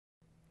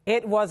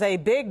It was a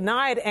big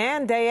night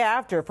and day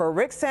after for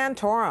Rick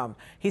Santorum.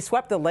 He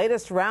swept the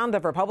latest round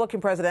of Republican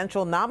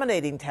presidential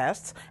nominating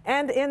tests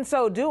and in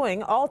so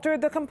doing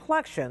altered the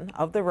complexion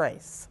of the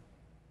race.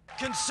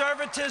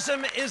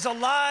 Conservatism is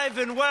alive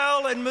and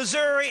well in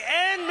Missouri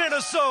and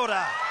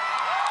Minnesota.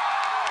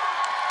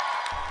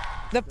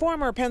 The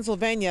former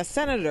Pennsylvania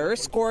senator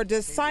scored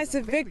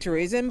decisive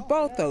victories in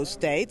both those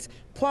states,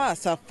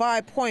 plus a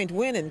 5-point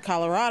win in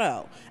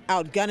Colorado,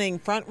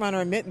 outgunning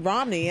frontrunner Mitt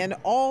Romney in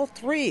all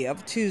three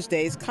of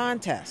Tuesday's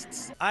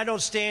contests. I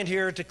don't stand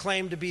here to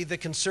claim to be the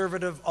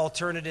conservative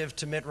alternative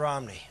to Mitt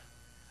Romney.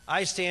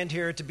 I stand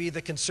here to be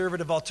the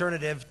conservative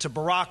alternative to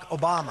Barack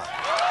Obama.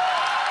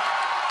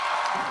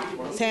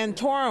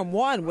 Santorum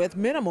won with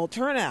minimal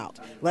turnout,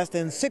 less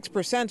than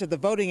 6% of the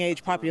voting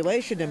age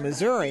population in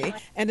Missouri,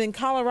 and in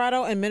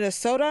Colorado and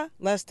Minnesota,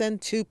 less than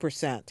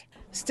 2%.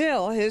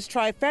 Still, his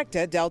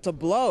trifecta dealt a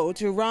blow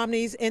to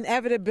Romney's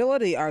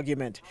inevitability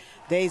argument,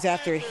 days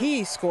after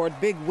he scored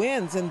big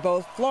wins in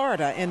both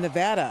Florida and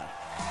Nevada.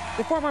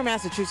 The former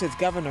Massachusetts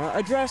governor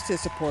addressed his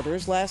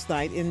supporters last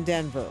night in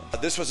Denver.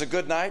 This was a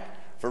good night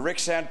for Rick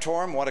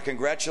Santorum. Want to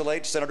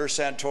congratulate Senator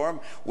Santorum.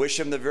 Wish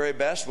him the very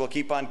best. We'll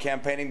keep on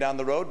campaigning down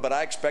the road, but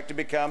I expect to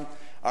become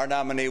our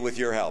nominee with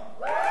your help.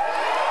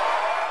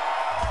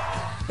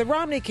 The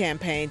Romney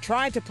campaign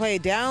tried to play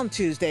down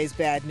Tuesday's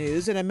bad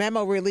news in a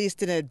memo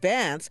released in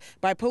advance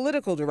by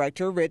political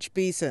director Rich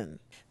Beeson.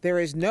 There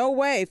is no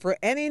way for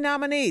any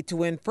nominee to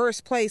win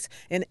first place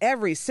in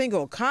every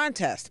single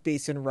contest,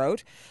 Beeson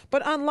wrote.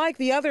 But unlike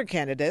the other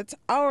candidates,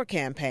 our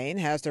campaign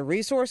has the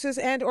resources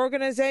and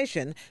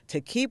organization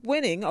to keep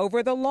winning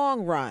over the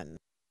long run.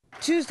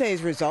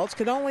 Tuesday's results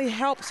could only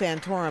help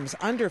Santorum's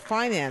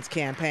under-financed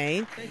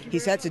campaign. He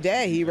said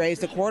today he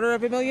raised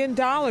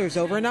 $250,000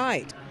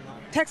 overnight.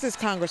 Texas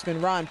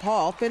Congressman Ron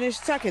Paul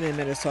finished second in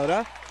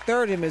Minnesota,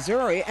 third in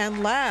Missouri,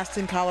 and last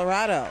in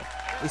Colorado.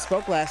 He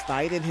spoke last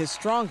night in his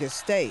strongest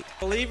state.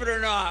 Believe it or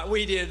not,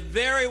 we did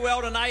very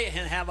well tonight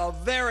and have a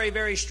very,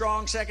 very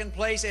strong second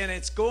place, and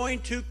it's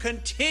going to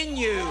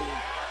continue.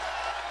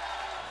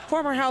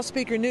 Former House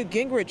Speaker Newt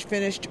Gingrich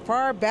finished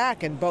far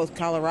back in both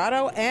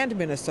Colorado and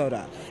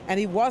Minnesota, and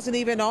he wasn't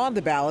even on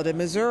the ballot in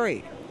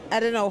Missouri.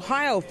 At an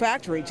Ohio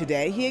factory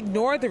today, he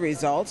ignored the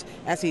results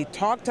as he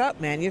talked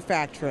up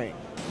manufacturing.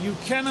 You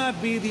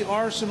cannot be the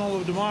arsenal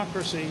of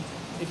democracy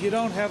if you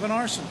don't have an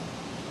arsenal.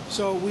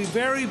 So we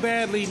very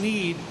badly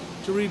need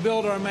to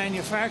rebuild our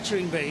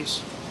manufacturing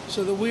base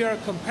so that we are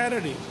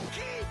competitive.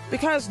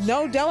 Because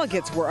no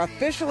delegates were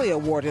officially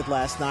awarded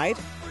last night,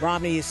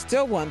 Romney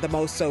still won the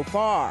most so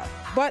far.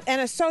 But an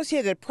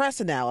Associated Press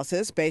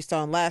analysis based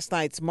on last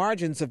night's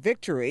margins of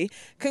victory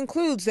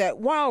concludes that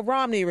while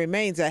Romney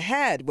remains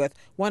ahead with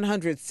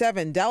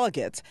 107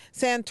 delegates,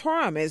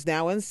 Santorum is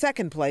now in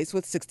second place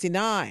with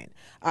 69,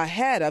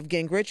 ahead of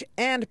Gingrich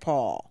and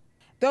Paul.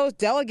 Those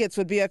delegates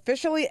would be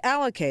officially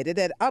allocated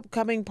at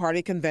upcoming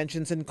party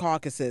conventions and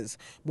caucuses.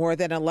 More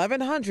than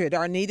 1,100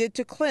 are needed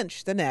to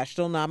clinch the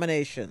national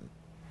nomination.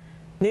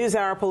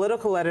 NewsHour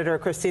political editor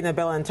Christina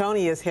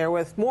Bellantoni is here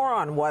with more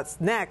on what's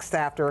next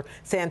after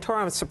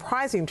Santorum's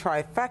surprising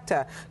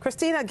trifecta.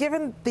 Christina,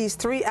 given these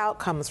three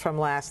outcomes from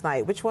last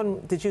night, which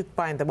one did you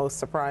find the most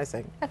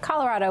surprising?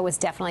 Colorado was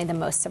definitely the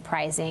most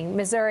surprising.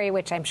 Missouri,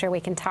 which I'm sure we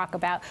can talk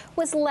about,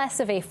 was less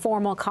of a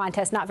formal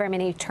contest. Not very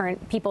many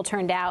people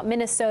turned out.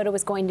 Minnesota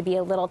was going to be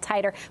a little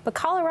tighter. But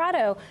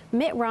Colorado,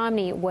 Mitt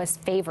Romney was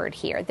favored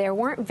here. There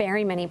weren't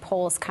very many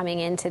polls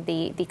coming into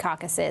the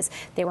caucuses.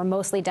 They were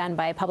mostly done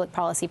by public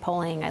policy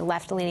polling, a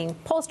left-leaning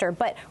pollster,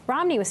 but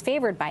Romney was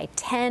favored by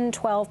 10,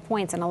 12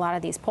 points in a lot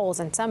of these polls,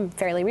 and some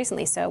fairly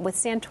recently so, with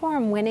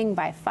Santorum winning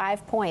by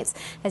 5 points.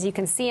 As you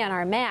can see on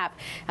our map,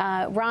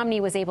 Romney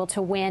was able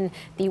to win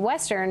the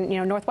western,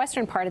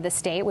 northwestern part of the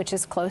state, which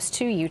is close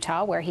to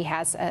Utah, where he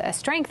has a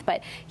strength,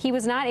 but he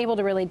was not able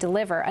to really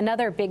deliver.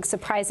 Another big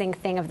surprising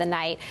thing of the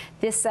night,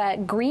 this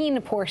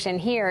green portion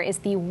here is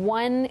the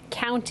one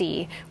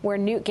county where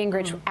Newt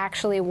Gingrich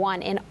actually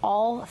won in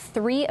all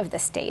three of the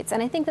states,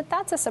 and I think that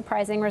that's a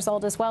surprising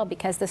result as well,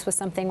 because this was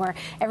something where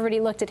everybody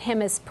looked at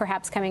him as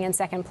perhaps coming in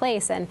second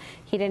place, and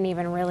he didn't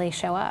even really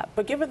show up.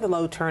 But given the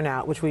low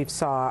turnout, which we've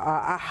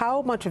saw,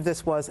 how much of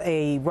this was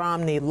a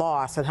Romney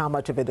loss and how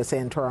much of it a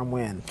Santorum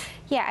win?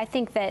 Yeah, I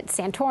think that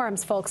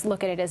Santorum's folks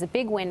look at it as a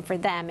big win for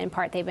them. In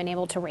part, they've been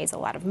able to raise a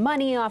lot of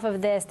money off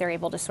of this. They're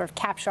able to sort of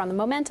capture on the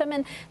momentum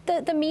and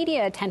the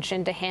media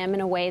attention to him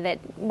in a way that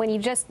when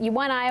you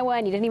won Iowa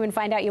and you didn't even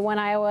find out you won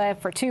Iowa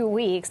for 2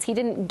 weeks, he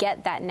didn't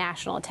get that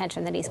national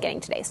attention that he's getting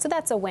today. So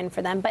that's a win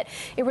for them. But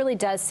it really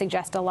does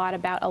suggest a lot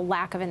about a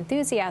lack of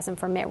enthusiasm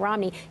for Mitt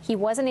Romney. He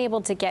wasn't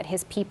able to get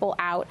his people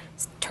out.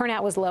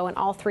 Turnout was low in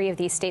all three of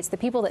these states. The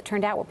people that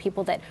turned out were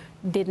people that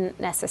didn't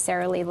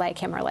necessarily like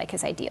him or like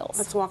his ideals.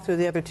 Let's walk through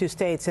the other two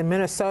states. In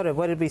Minnesota,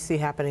 what did we see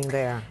happening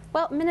there?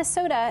 Well,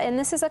 Minnesota, and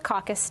this is a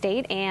caucus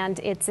state, and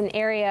it's an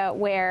area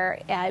where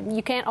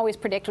you can't always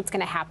predict what's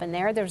going to happen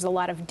there. There's a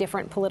lot of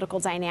different political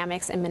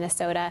dynamics in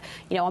Minnesota,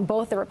 on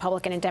both the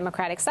Republican and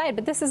Democratic side.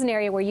 But this is an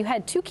area where you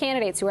had two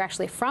candidates who were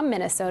actually from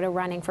Minnesota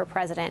running for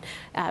president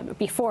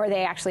before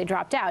they actually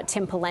dropped out.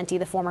 Tim Pawlenty,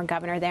 the former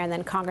governor there, and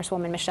then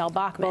Congresswoman Michelle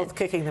Bachmann. Both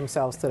kicking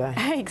themselves today.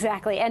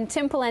 Exactly. And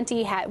Tim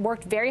Pawlenty had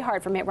worked very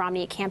hard for Mitt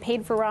Romney,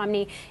 campaigned for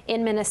Romney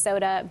in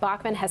Minnesota.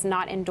 Bachmann has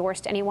not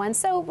endorsed anyone,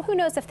 so who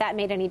knows if that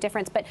made any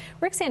difference. But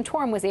Rick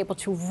Santorum was able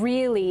to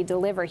really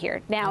deliver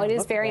here. Now, it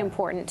is very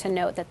important to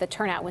note that the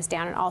turnout was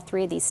down in all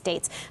three of these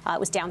states. It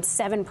was down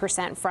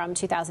 7% from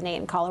 2008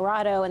 in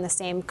Colorado in the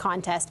same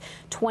contest,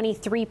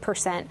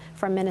 23%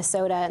 from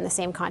Minnesota in the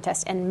same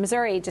contest. And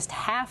Missouri, just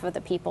half of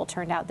the people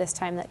turned out this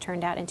time that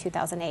turned out in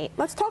 2008.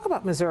 Let's talk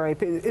about Missouri.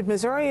 Is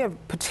Missouri a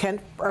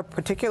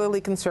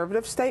particularly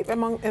conservative state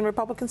in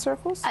Republican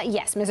circles?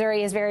 Yes,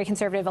 Missouri is very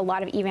conservative. A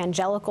lot of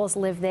evangelicals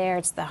live there.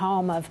 It's the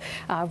home of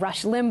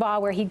Rush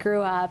Limbaugh, where he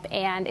grew up.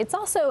 And it's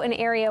also an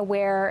area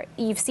where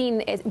you've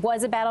seen it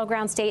was a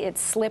battleground state. It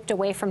slipped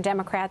away from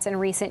Democrats in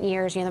recent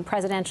years. The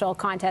presidential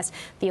contest,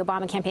 the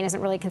Obama campaign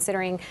isn't really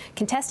considering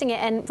contesting it.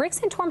 And Rick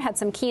Santorum had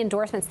some key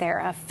endorsements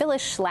there.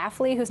 Phyllis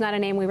Schlafly, who's not a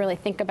name we really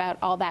think about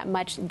all that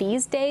much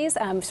these days,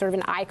 sort of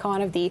an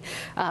icon of the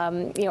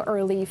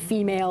early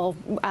female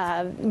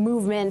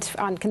movement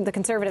on the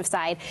conservative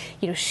side.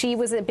 She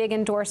was a big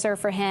endorser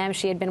for him.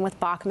 She had been with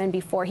Bachmann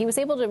before. He was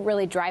able to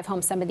really drive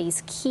home some of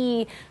these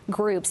key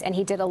groups, and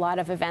he did a lot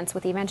of events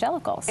with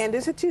evangelicals. And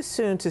is it too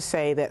soon to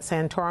say that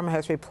Santorum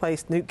has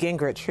replaced Newt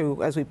Gingrich,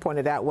 who, as we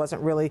pointed out,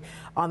 wasn't really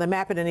on the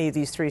map in any of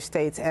these three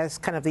states, as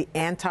kind of the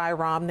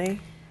anti-Romney?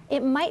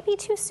 It might be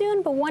too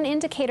soon, but one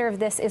indicator of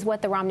this is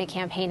what the Romney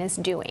campaign is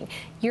doing.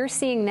 You're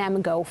seeing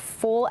them go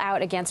full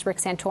out against Rick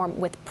Santorum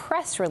with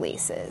press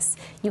releases.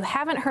 You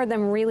haven't heard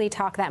them really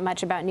talk that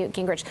much about Newt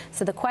Gingrich.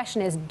 So the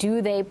question is,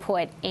 do they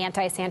put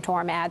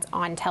anti-Santorum ads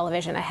on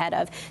television ahead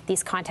of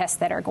these contests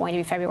that are going to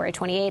be February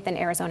 28th in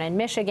Arizona and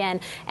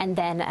Michigan, and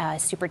then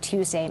Super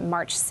Tuesday,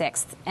 March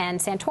 6th? And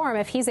Santorum,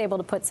 if he's able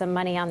to put some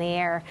money on the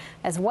air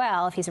as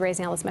well, if he's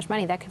raising all this much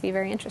money, that could be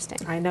very interesting.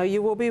 I know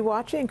you will be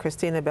watching.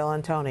 Christina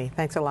Bellantoni,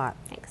 thanks a lot.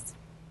 Thanks.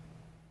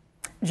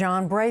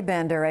 John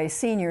Brabender, a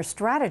senior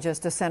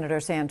strategist to Senator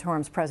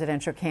Santorum's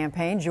presidential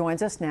campaign,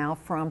 joins us now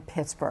from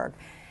Pittsburgh.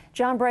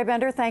 John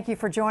Brabender, thank you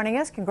for joining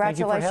us.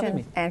 Congratulations. Thank you for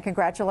having me. And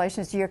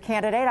congratulations to your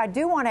candidate. I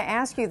do want to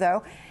ask you,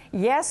 though,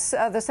 yes,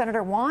 the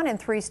senator won in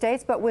 3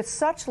 states, but with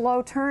such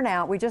low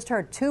turnout, we just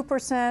heard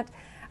 2%.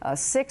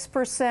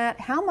 6%.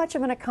 How much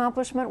of an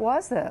accomplishment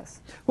was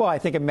this? Well, I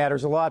think it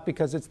matters a lot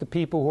because it's the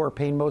people who are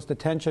paying most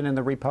attention in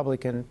the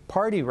Republican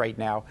Party right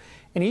now.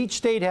 And each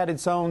state had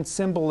its own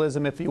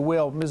symbolism, if you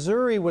will.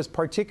 Missouri was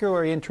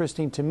particularly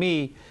interesting to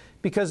me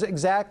because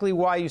exactly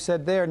why you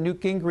said there, Newt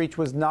Gingrich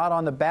was not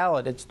on the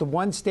ballot. It's the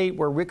one state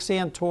where Rick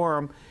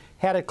Santorum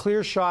had a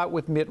clear shot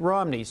with Mitt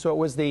Romney. So it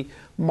was the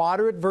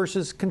moderate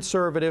versus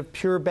conservative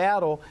pure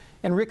battle.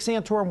 And Rick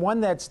Santorum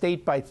won that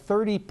state by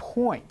 30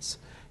 points.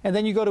 And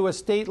then you go to a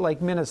state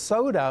like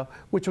Minnesota,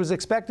 which was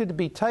expected to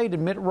be tight,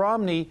 and Mitt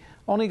Romney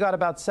only got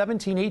about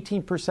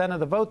 18% of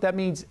the vote. That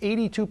means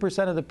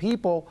 82% of the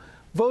people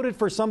voted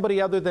for somebody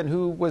other than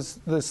who was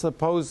the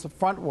supposed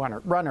front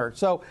runner.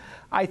 So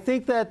I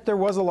think that there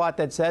was a lot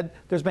that said.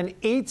 There's been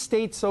 8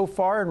 states so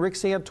far, and Rick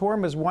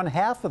Santorum has won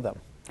half of them.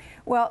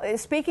 Well,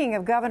 speaking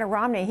of Governor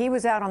Romney, he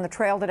was out on the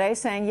trail today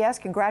saying, yes,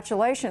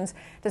 congratulations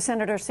to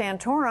Senator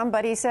Santorum,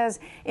 but he says,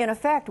 in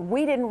effect,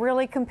 we didn't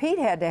really compete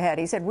head-to-head.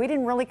 He said, we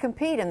didn't really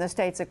compete in the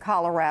states of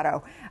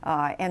Colorado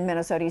and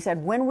Minnesota. He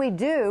said, when we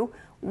do,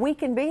 we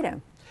can beat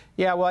him.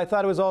 Yeah, well, I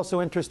thought it was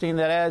also interesting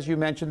that, as you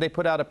mentioned, they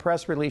put out a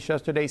press release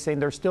yesterday saying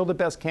they're still the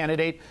best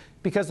candidate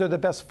because they're the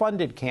best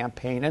funded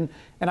campaign. And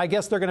I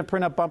guess they're going to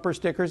print up bumper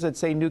stickers that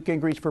say Newt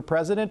Gingrich for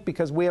president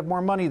because we have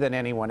more money than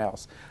anyone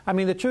else. I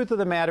mean, the truth of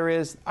the matter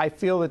is I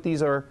feel that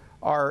these are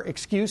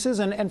excuses.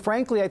 And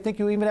frankly, I think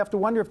you even have to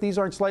wonder if these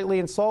aren't slightly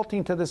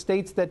insulting to the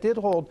states that did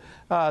hold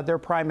their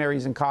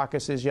primaries and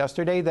caucuses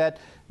yesterday, that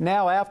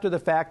now after the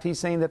fact he's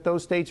saying that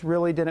those states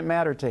really didn't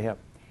matter to him.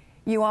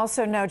 You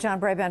also know, John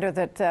Brabender,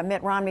 that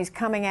Mitt Romney's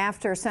coming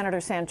after Senator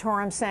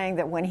Santorum, saying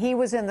that when he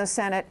was in the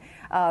Senate,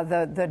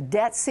 the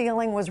debt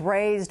ceiling was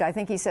raised, I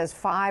think he says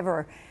 5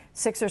 or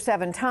 6 or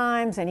 7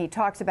 times, and he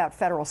talks about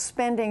federal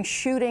spending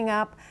shooting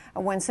up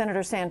when Senator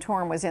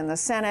Santorum was in the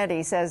Senate.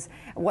 He says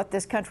what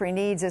this country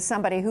needs is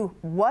somebody who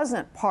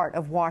wasn't part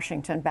of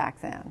Washington back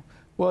then.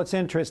 Well, it's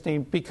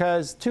interesting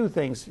because 2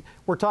 things.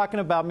 We're talking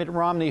about Mitt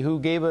Romney, who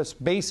gave us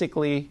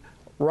basically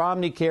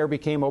Romneycare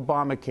became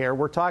Obamacare.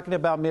 We're talking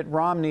about Mitt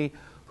Romney,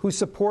 who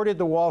supported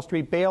the Wall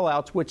Street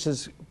bailouts, which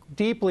is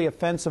deeply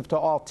offensive to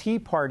all Tea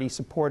Party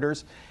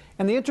supporters.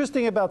 And the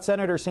interesting about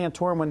Senator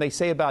Santorum, when they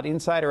say about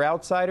insider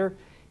outsider,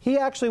 he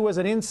actually was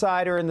an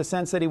insider in the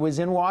sense that he was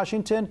in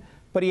Washington,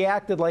 but he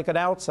acted like an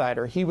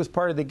outsider. He was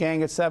part of the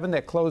Gang of Seven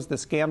that closed the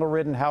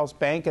scandal-ridden House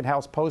Bank and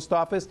House Post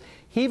Office.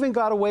 He even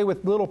got away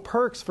with little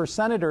perks for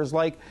senators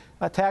like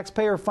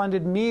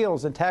taxpayer-funded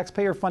meals and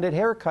taxpayer-funded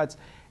haircuts.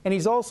 And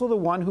he's also the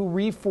one who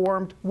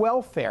reformed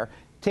welfare,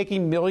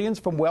 taking millions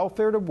from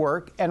welfare to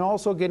work and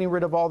also getting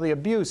rid of all the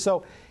abuse.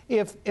 So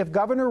if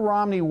Governor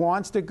Romney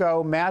wants to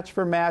go match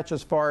for match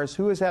as far as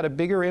who has had a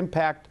bigger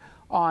impact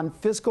on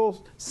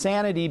fiscal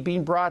sanity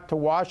being brought to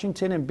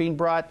Washington and being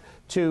brought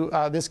to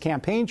this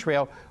campaign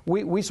trail,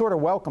 we sort of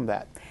welcome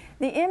that.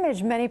 The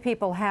image many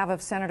people have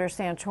of Senator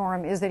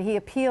Santorum is that he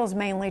appeals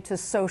mainly to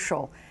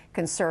social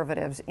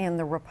conservatives in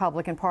the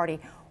Republican Party.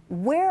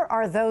 Where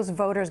are those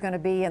voters going to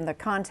be in the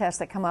contests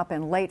that come up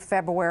in late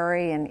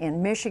February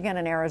in Michigan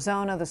and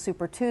Arizona, the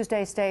Super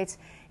Tuesday states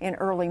in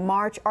early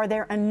March? Are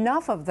there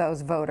enough of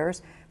those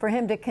voters for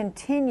him to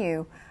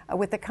continue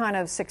with the kind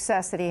of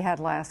success that he had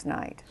last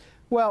night?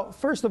 Well,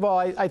 first of all,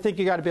 I think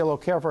you got to be a little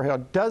careful here.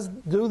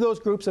 Do those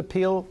groups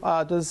appeal?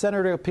 Does the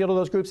senator appeal to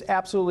those groups?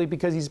 Absolutely,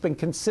 because he's been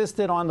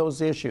consistent on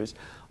those issues.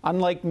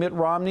 Unlike Mitt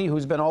Romney,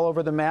 who's been all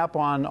over the map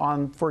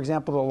on, for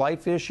example, the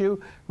life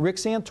issue, Rick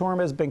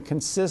Santorum has been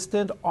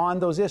consistent on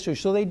those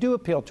issues, so they do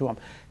appeal to him.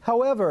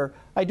 However,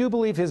 I do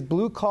believe his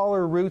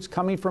blue-collar roots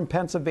coming from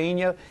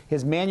Pennsylvania,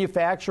 his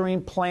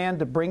manufacturing plan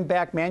to bring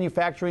back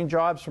manufacturing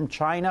jobs from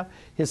China,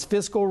 his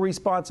fiscal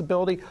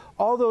responsibility,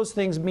 all those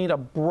things mean a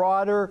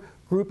broader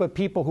group of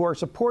people who are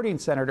supporting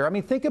Senator. I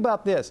mean, think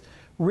about this.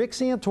 Rick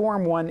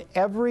Santorum won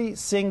every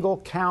single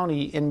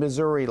county in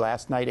Missouri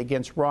last night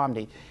against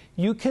Romney.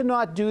 You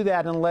cannot do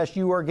that unless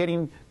you are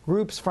getting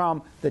groups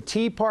from the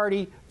Tea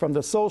Party, from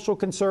the social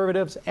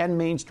conservatives, and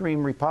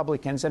mainstream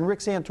Republicans. And Rick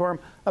Santorum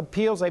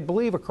appeals, I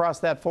believe,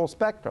 across that full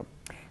spectrum.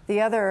 The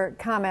other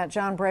comment,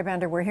 John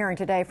Brabender, we're hearing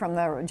today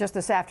from just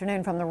this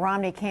afternoon from the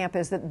Romney camp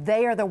is that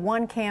they are the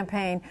one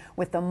campaign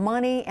with the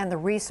money and the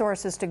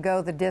resources to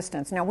go the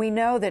distance. Now, we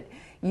know that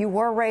you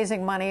were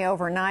raising money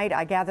overnight.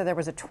 I gather there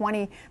was a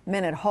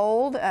 20-minute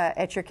hold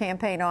at your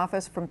campaign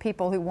office from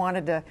people who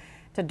wanted to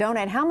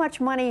donate. How much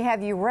money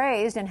have you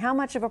raised, and how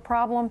much of a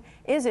problem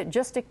is it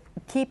just to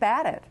keep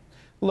at it?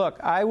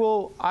 Look, I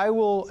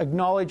will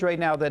acknowledge right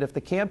now that if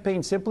the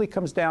campaign simply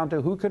comes down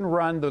to who can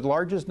run the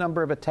largest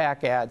number of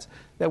attack ads,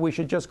 that we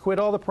should just quit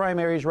all the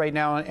primaries right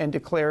now and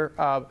declare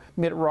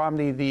Mitt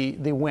Romney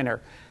the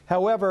winner.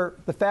 However,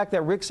 the fact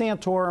that Rick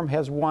Santorum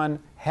has won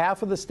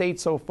half of the state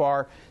so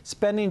far,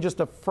 spending just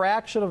a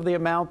fraction of the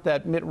amount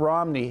that Mitt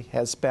Romney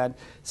has spent,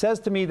 says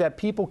to me that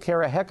people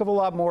care a heck of a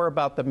lot more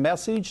about the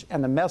message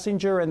and the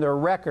messenger and their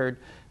record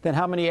than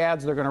how many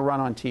ads they're going to run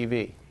on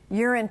TV.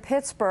 You're in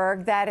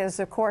Pittsburgh. That is,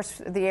 of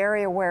course, the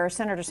area where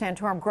Senator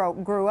Santorum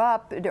grew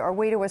up. Are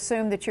we to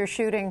assume that you're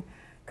shooting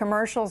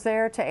commercials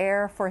there to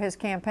air for his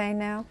campaign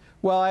now?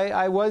 Well,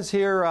 I was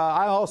here.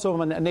 I also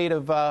am a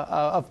native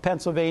of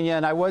Pennsylvania,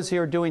 and I was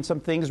here doing some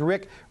things.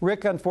 Rick,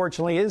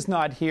 unfortunately, is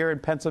not here in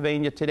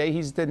Pennsylvania today.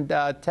 He's in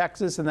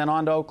Texas and then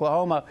on to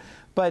Oklahoma.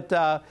 But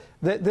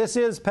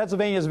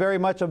Pennsylvania is very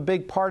much a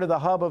big part of the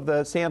hub of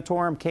the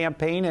Santorum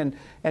campaign,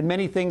 and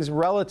many things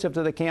relative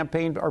to the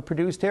campaign are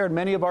produced here. And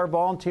many of our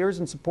volunteers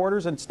and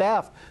supporters and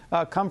staff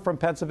come from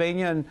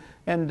Pennsylvania,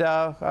 and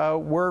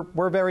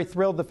we're very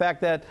thrilled the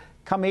fact that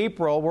come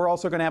April, we're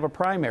also going to have a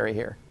primary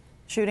here.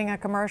 Shooting a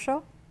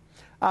commercial?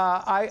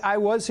 I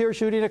was here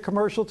shooting a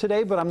commercial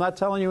today, but I'm not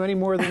telling you any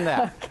more than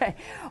that. Okay.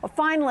 Well,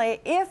 finally,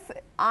 if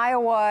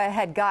Iowa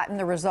had gotten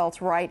the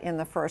results right in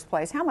the first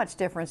place, how much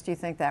difference do you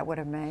think that would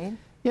have made?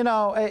 You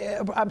know,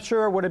 I'm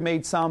sure it would have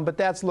made some, but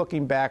that's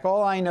looking back.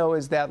 All I know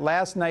is that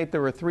last night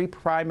there were 3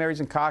 primaries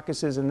and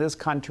caucuses in this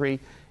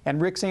country,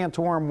 and Rick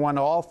Santorum won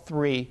all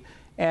 3.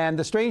 And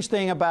the strange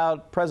thing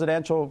about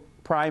presidential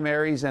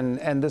primaries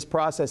and this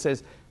process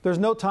is there's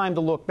no time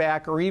to look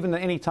back or even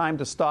any time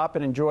to stop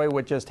and enjoy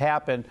what just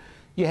happened.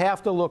 You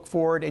have to look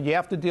forward, and you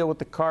have to deal with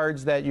the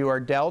cards that you are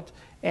dealt.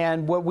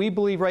 And what we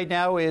believe right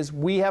now is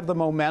we have the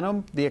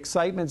momentum, the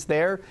excitement's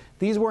there.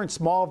 These weren't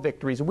small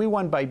victories. We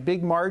won by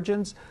big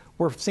margins.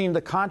 We're seeing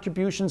the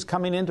contributions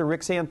coming into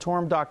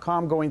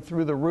ricksantorum.com going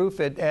through the roof.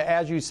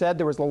 As you said,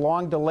 there was a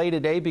long delay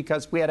today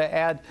because we had to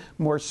add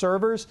more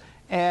servers.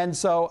 And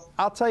so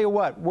I'll tell you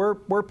what, we're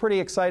pretty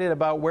excited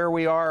about where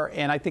we are,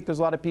 and I think there's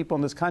a lot of people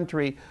in this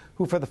country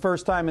who, for the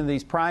first time in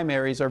these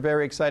primaries, are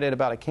very excited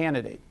about a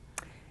candidate.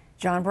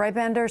 John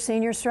Brabender,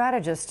 Senior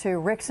Strategist to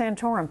Rick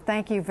Santorum,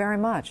 thank you very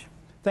much.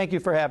 Thank you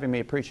for having me.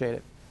 Appreciate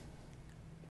it.